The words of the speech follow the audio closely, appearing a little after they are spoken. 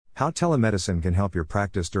How telemedicine can help your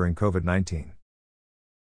practice during COVID-19.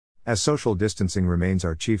 As social distancing remains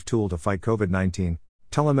our chief tool to fight COVID-19,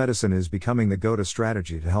 telemedicine is becoming the go-to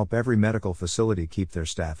strategy to help every medical facility keep their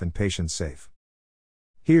staff and patients safe.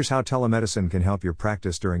 Here's how telemedicine can help your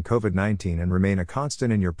practice during COVID-19 and remain a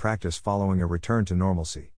constant in your practice following a return to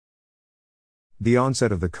normalcy. The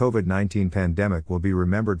onset of the COVID-19 pandemic will be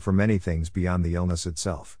remembered for many things beyond the illness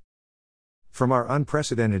itself. From our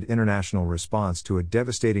unprecedented international response to a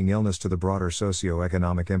devastating illness to the broader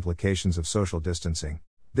socio-economic implications of social distancing,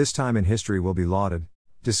 this time in history will be lauded,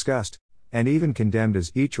 discussed, and even condemned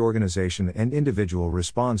as each organization and individual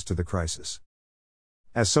responds to the crisis.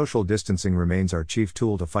 As social distancing remains our chief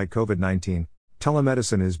tool to fight COVID-19,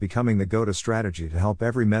 telemedicine is becoming the go-to strategy to help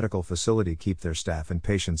every medical facility keep their staff and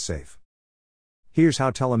patients safe. Here's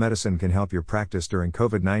how telemedicine can help your practice during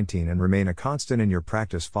COVID-19 and remain a constant in your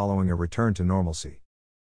practice following a return to normalcy.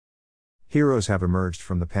 Heroes have emerged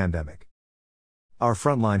from the pandemic. Our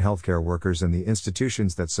frontline healthcare workers and the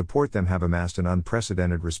institutions that support them have amassed an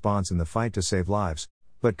unprecedented response in the fight to save lives,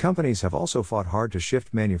 but companies have also fought hard to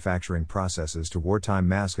shift manufacturing processes to wartime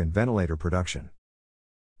mask and ventilator production.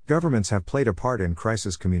 Governments have played a part in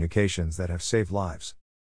crisis communications that have saved lives.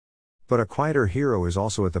 But a quieter hero is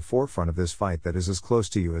also at the forefront of this fight that is as close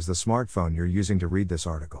to you as the smartphone you're using to read this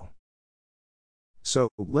article. So,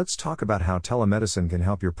 let's talk about how telemedicine can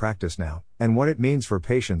help your practice now, and what it means for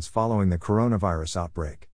patients following the coronavirus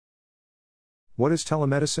outbreak. What is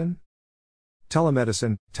telemedicine?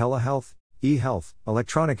 Telemedicine, telehealth, e-health,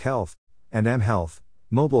 electronic health, and m-health,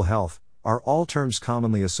 mobile health, are all terms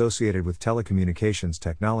commonly associated with telecommunications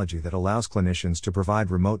technology that allows clinicians to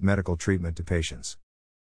provide remote medical treatment to patients.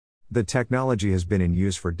 The technology has been in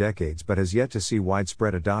use for decades but has yet to see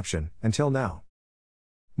widespread adoption, until now.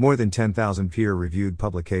 More than 10,000 peer-reviewed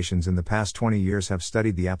publications in the past 20 years have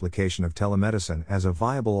studied the application of telemedicine as a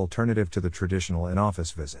viable alternative to the traditional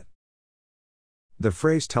in-office visit. The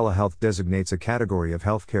phrase telehealth designates a category of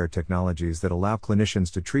healthcare technologies that allow clinicians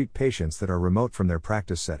to treat patients that are remote from their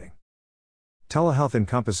practice setting. Telehealth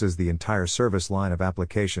encompasses the entire service line of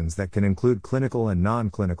applications that can include clinical and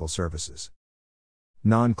non-clinical services.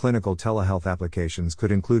 Non-clinical telehealth applications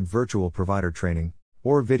could include virtual provider training,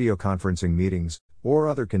 or video conferencing meetings, or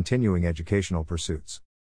other continuing educational pursuits.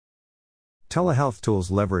 Telehealth tools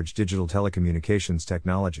leverage digital telecommunications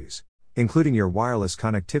technologies, including your wireless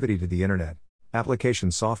connectivity to the internet, application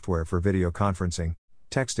software for video conferencing,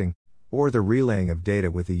 texting, or the relaying of data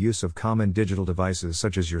with the use of common digital devices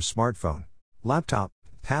such as your smartphone, laptop,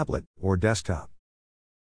 tablet, or desktop.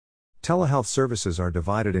 Telehealth services are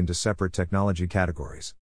divided into separate technology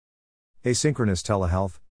categories. Asynchronous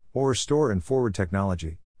telehealth, or store and forward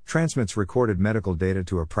technology, transmits recorded medical data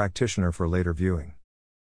to a practitioner for later viewing.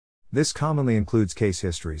 This commonly includes case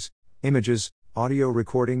histories, images, audio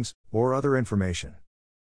recordings, or other information.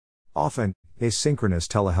 Often, asynchronous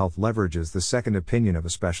telehealth leverages the second opinion of a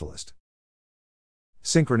specialist.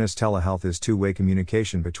 Synchronous telehealth is two-way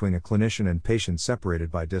communication between a clinician and patient separated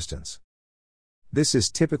by distance. This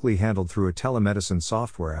is typically handled through a telemedicine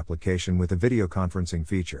software application with a video conferencing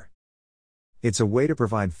feature. It's a way to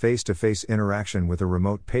provide face-to-face interaction with a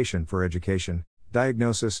remote patient for education,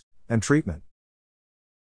 diagnosis, and treatment.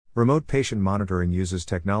 Remote patient monitoring uses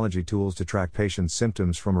technology tools to track patients'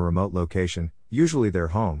 symptoms from a remote location, usually their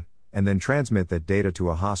home, and then transmit that data to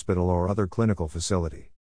a hospital or other clinical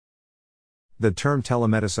facility. The term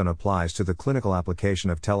telemedicine applies to the clinical application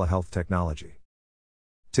of telehealth technology.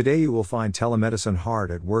 Today you will find telemedicine hard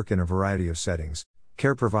at work in a variety of settings.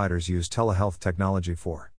 Care providers use telehealth technology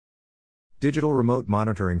for digital remote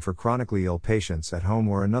monitoring for chronically ill patients at home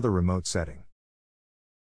or another remote setting.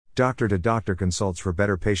 Doctor-to-doctor consults for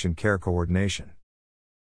better patient care coordination.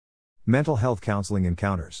 Mental health counseling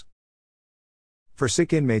encounters for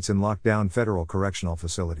sick inmates in lockdown federal correctional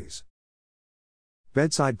facilities.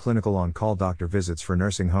 Bedside clinical on-call doctor visits for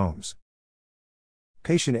nursing homes.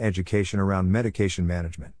 Patient education around medication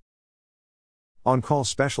management. On-call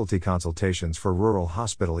specialty consultations for rural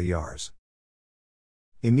hospital ERs.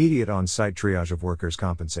 Immediate on-site triage of workers'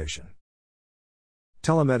 compensation.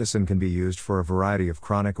 Telemedicine can be used for a variety of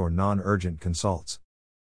chronic or non-urgent consults.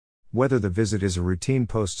 Whether the visit is a routine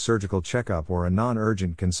post-surgical checkup or a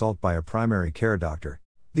non-urgent consult by a primary care doctor,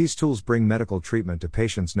 these tools bring medical treatment to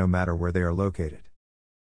patients no matter where they are located.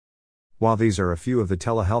 While these are a few of the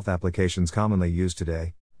telehealth applications commonly used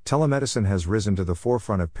today, telemedicine has risen to the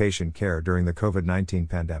forefront of patient care during the COVID-19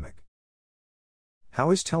 pandemic.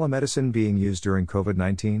 How is telemedicine being used during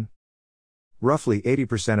COVID-19? Roughly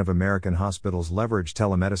 80% of American hospitals leverage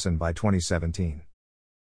telemedicine by 2017.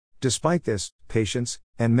 Despite this, patients,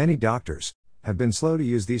 and many doctors, have been slow to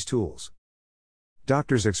use these tools.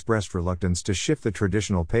 doctors expressed reluctance to shift the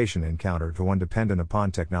traditional patient encounter to one dependent upon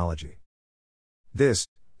technology. This,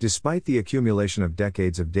 despite the accumulation of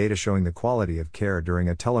decades of data showing the quality of care during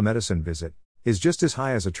a telemedicine visit, is just as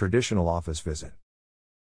high as a traditional office visit.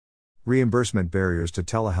 Reimbursement barriers to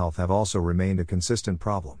telehealth have also remained a consistent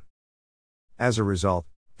problem. As a result,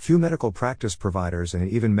 few medical practice providers and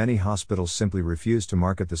even many hospitals simply refuse to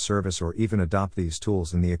market the service or even adopt these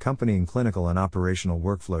tools in the accompanying clinical and operational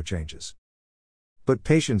workflow changes. But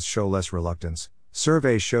patients show less reluctance.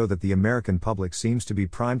 Surveys show that the American public seems to be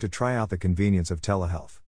primed to try out the convenience of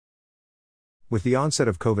telehealth. With the onset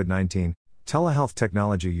of COVID-19, telehealth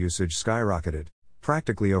technology usage skyrocketed,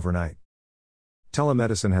 practically overnight.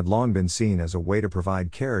 Telemedicine had long been seen as a way to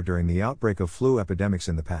provide care during the outbreak of flu epidemics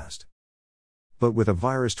in the past. But with a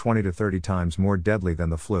virus 20 to 30 times more deadly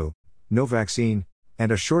than the flu, no vaccine,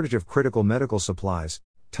 and a shortage of critical medical supplies,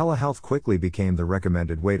 telehealth quickly became the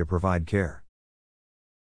recommended way to provide care.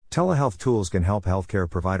 Telehealth tools can help healthcare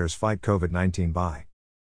providers fight COVID-19 by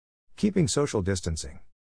keeping social distancing.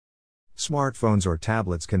 Smartphones or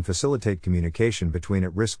tablets can facilitate communication between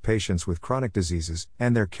at-risk patients with chronic diseases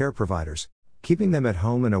and their care providers, keeping them at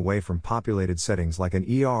home and away from populated settings like an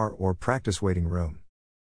ER or practice waiting room.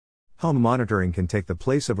 Home monitoring can take the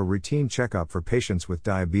place of a routine checkup for patients with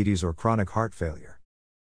diabetes or chronic heart failure.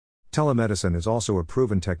 Telemedicine is also a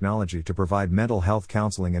proven technology to provide mental health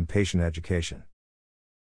counseling and patient education.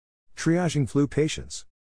 Triaging flu patients.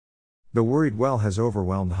 The worried well has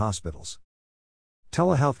overwhelmed hospitals.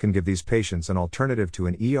 Telehealth can give these patients an alternative to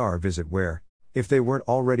an ER visit where, if they weren't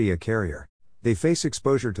already a carrier, they face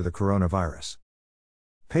exposure to the coronavirus.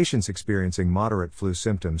 Patients experiencing moderate flu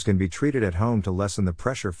symptoms can be treated at home to lessen the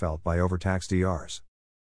pressure felt by overtaxed ERs.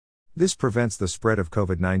 This prevents the spread of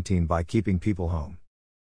COVID-19 by keeping people home.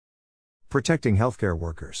 Protecting healthcare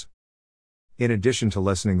workers. In addition to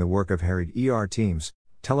lessening the work of harried ER teams,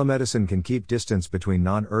 telemedicine can keep distance between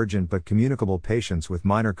non-urgent but communicable patients with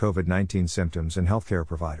minor COVID-19 symptoms and healthcare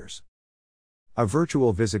providers. A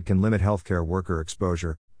virtual visit can limit healthcare worker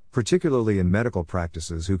exposure, particularly in medical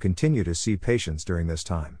practices who continue to see patients during this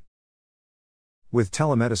time. With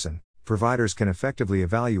telemedicine, providers can effectively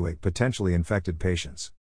evaluate potentially infected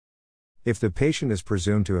patients. If the patient is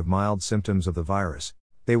presumed to have mild symptoms of the virus,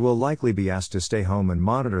 they will likely be asked to stay home and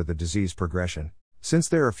monitor the disease progression, since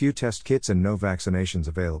there are few test kits and no vaccinations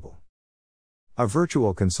available. A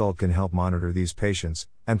virtual consult can help monitor these patients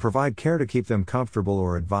and provide care to keep them comfortable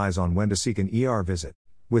or advise on when to seek an ER visit,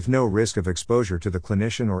 with no risk of exposure to the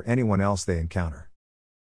clinician or anyone else they encounter.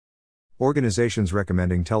 Organizations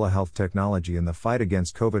recommending telehealth technology in the fight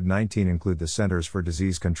against COVID-19 include the Centers for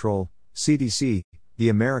Disease Control, CDC, the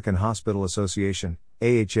American Hospital Association,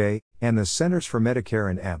 AHA, and the Centers for Medicare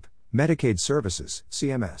and Medicaid Services,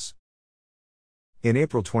 CMS. In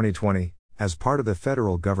April 2020, as part of the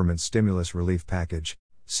federal government stimulus relief package,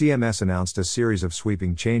 CMS announced a series of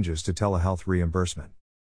sweeping changes to telehealth reimbursement.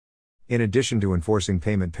 In addition to enforcing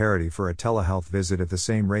payment parity for a telehealth visit at the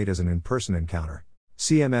same rate as an in-person encounter,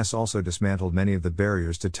 CMS also dismantled many of the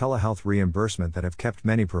barriers to telehealth reimbursement that have kept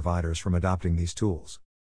many providers from adopting these tools.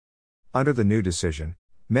 Under the new decision,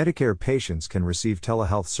 Medicare patients can receive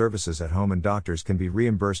telehealth services at home and doctors can be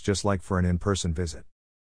reimbursed just like for an in-person visit.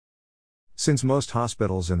 Since most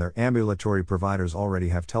hospitals and their ambulatory providers already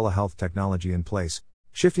have telehealth technology in place,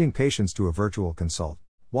 shifting patients to a virtual consult,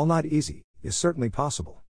 while not easy, is certainly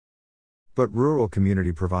possible. But rural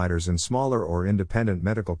community providers and smaller or independent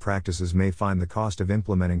medical practices may find the cost of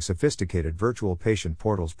implementing sophisticated virtual patient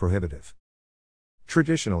portals prohibitive.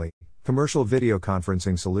 Traditionally, commercial video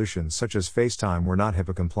conferencing solutions such as FaceTime were not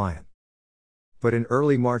HIPAA compliant. But in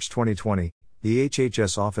early March 2020, the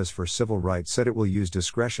HHS Office for Civil Rights said it will use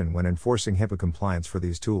discretion when enforcing HIPAA compliance for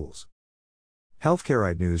these tools.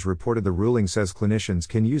 HealthcareIT News reported the ruling says clinicians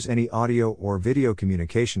can use any audio or video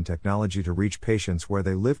communication technology to reach patients where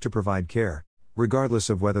they live to provide care, regardless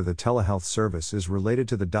of whether the telehealth service is related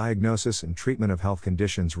to the diagnosis and treatment of health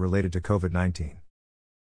conditions related to COVID-19.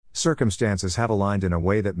 Circumstances have aligned in a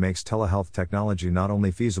way that makes telehealth technology not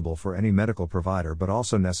only feasible for any medical provider but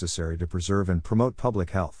also necessary to preserve and promote public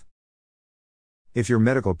health. If your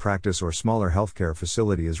medical practice or smaller healthcare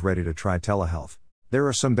facility is ready to try telehealth, there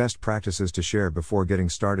are some best practices to share before getting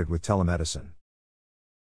started with telemedicine.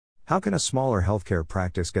 How can a smaller healthcare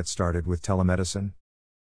practice get started with telemedicine?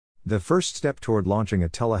 The first step toward launching a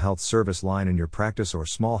telehealth service line in your practice or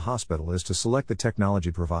small hospital is to select the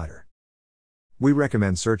technology provider. We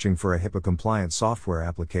recommend searching for a HIPAA-compliant software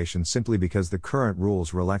application simply because the current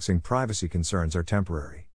rules relaxing privacy concerns are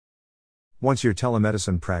temporary. Once your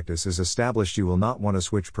telemedicine practice is established, you will not want to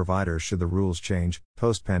switch providers should the rules change,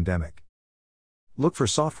 post-pandemic. Look for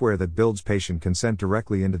software that builds patient consent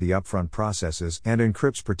directly into the upfront processes and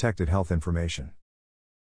encrypts protected health information.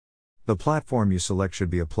 The platform you select should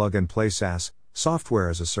be a plug-and-play SaaS, software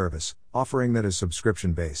as a service, offering that is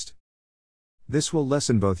subscription-based. This will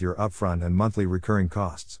lessen both your upfront and monthly recurring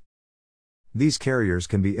costs. These carriers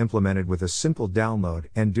can be implemented with a simple download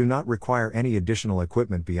and do not require any additional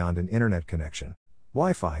equipment beyond an internet connection,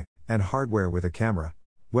 Wi-Fi, and hardware with a camera,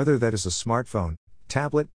 whether that is a smartphone,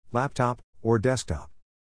 tablet, laptop, or desktop.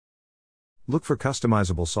 Look for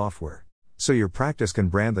customizable software, so your practice can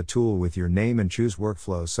brand the tool with your name and choose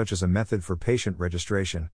workflows such as a method for patient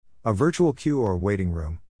registration, a virtual queue or waiting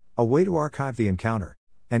room, a way to archive the encounter,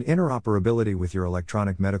 and interoperability with your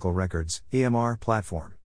electronic medical records (EMR)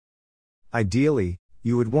 platform. Ideally,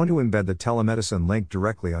 you would want to embed the telemedicine link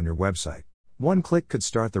directly on your website. One click could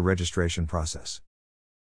start the registration process.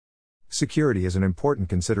 Security is an important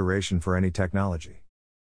consideration for any technology.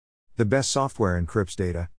 The best software encrypts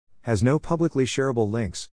data, has no publicly shareable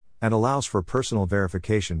links, and allows for personal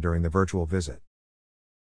verification during the virtual visit.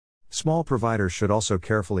 Small providers should also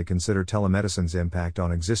carefully consider telemedicine's impact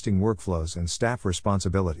on existing workflows and staff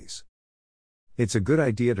responsibilities. It's a good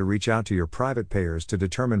idea to reach out to your private payers to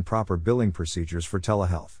determine proper billing procedures for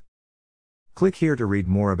telehealth. Click here to read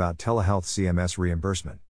more about telehealth CMS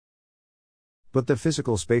reimbursement. But the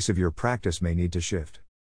physical space of your practice may need to shift.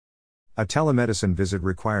 A telemedicine visit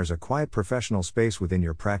requires a quiet professional space within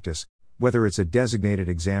your practice, whether it's a designated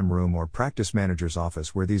exam room or practice manager's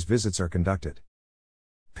office where these visits are conducted.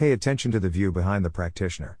 Pay attention to the view behind the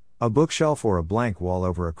practitioner. A bookshelf or a blank wall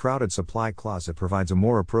over a crowded supply closet provides a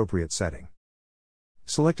more appropriate setting.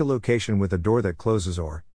 Select a location with a door that closes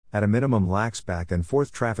or, at a minimum, lacks back and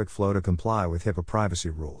forth traffic flow to comply with HIPAA privacy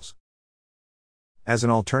rules. As an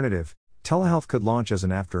alternative, telehealth could launch as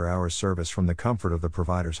an after-hours service from the comfort of the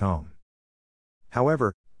provider's home.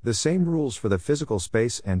 However, the same rules for the physical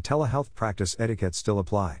space and telehealth practice etiquette still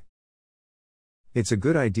apply. It's a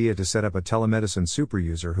good idea to set up a telemedicine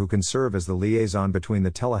superuser who can serve as the liaison between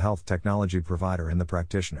the telehealth technology provider and the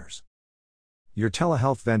practitioners. Your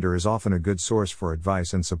telehealth vendor is often a good source for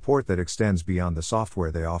advice and support that extends beyond the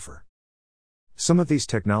software they offer. Some of these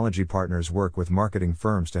technology partners work with marketing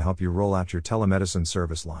firms to help you roll out your telemedicine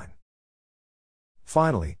service line.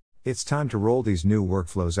 Finally, it's time to roll these new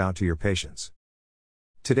workflows out to your patients.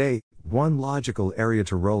 Today, one logical area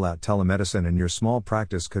to roll out telemedicine in your small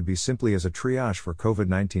practice could be simply as a triage for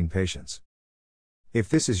COVID-19 patients. If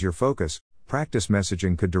this is your focus, practice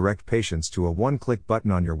messaging could direct patients to a one-click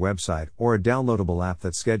button on your website or a downloadable app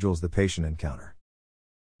that schedules the patient encounter.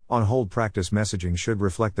 On-hold practice messaging should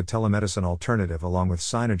reflect the telemedicine alternative along with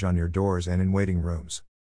signage on your doors and in waiting rooms.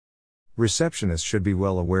 Receptionists should be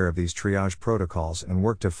well aware of these triage protocols and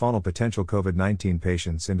work to funnel potential COVID-19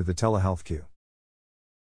 patients into the telehealth queue.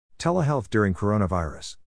 Telehealth during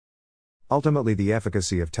coronavirus. Ultimately, the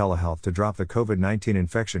efficacy of telehealth to drop the COVID-19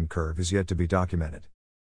 infection curve is yet to be documented.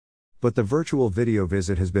 But the virtual video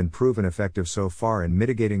visit has been proven effective so far in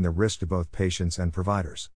mitigating the risk to both patients and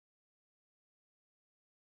providers.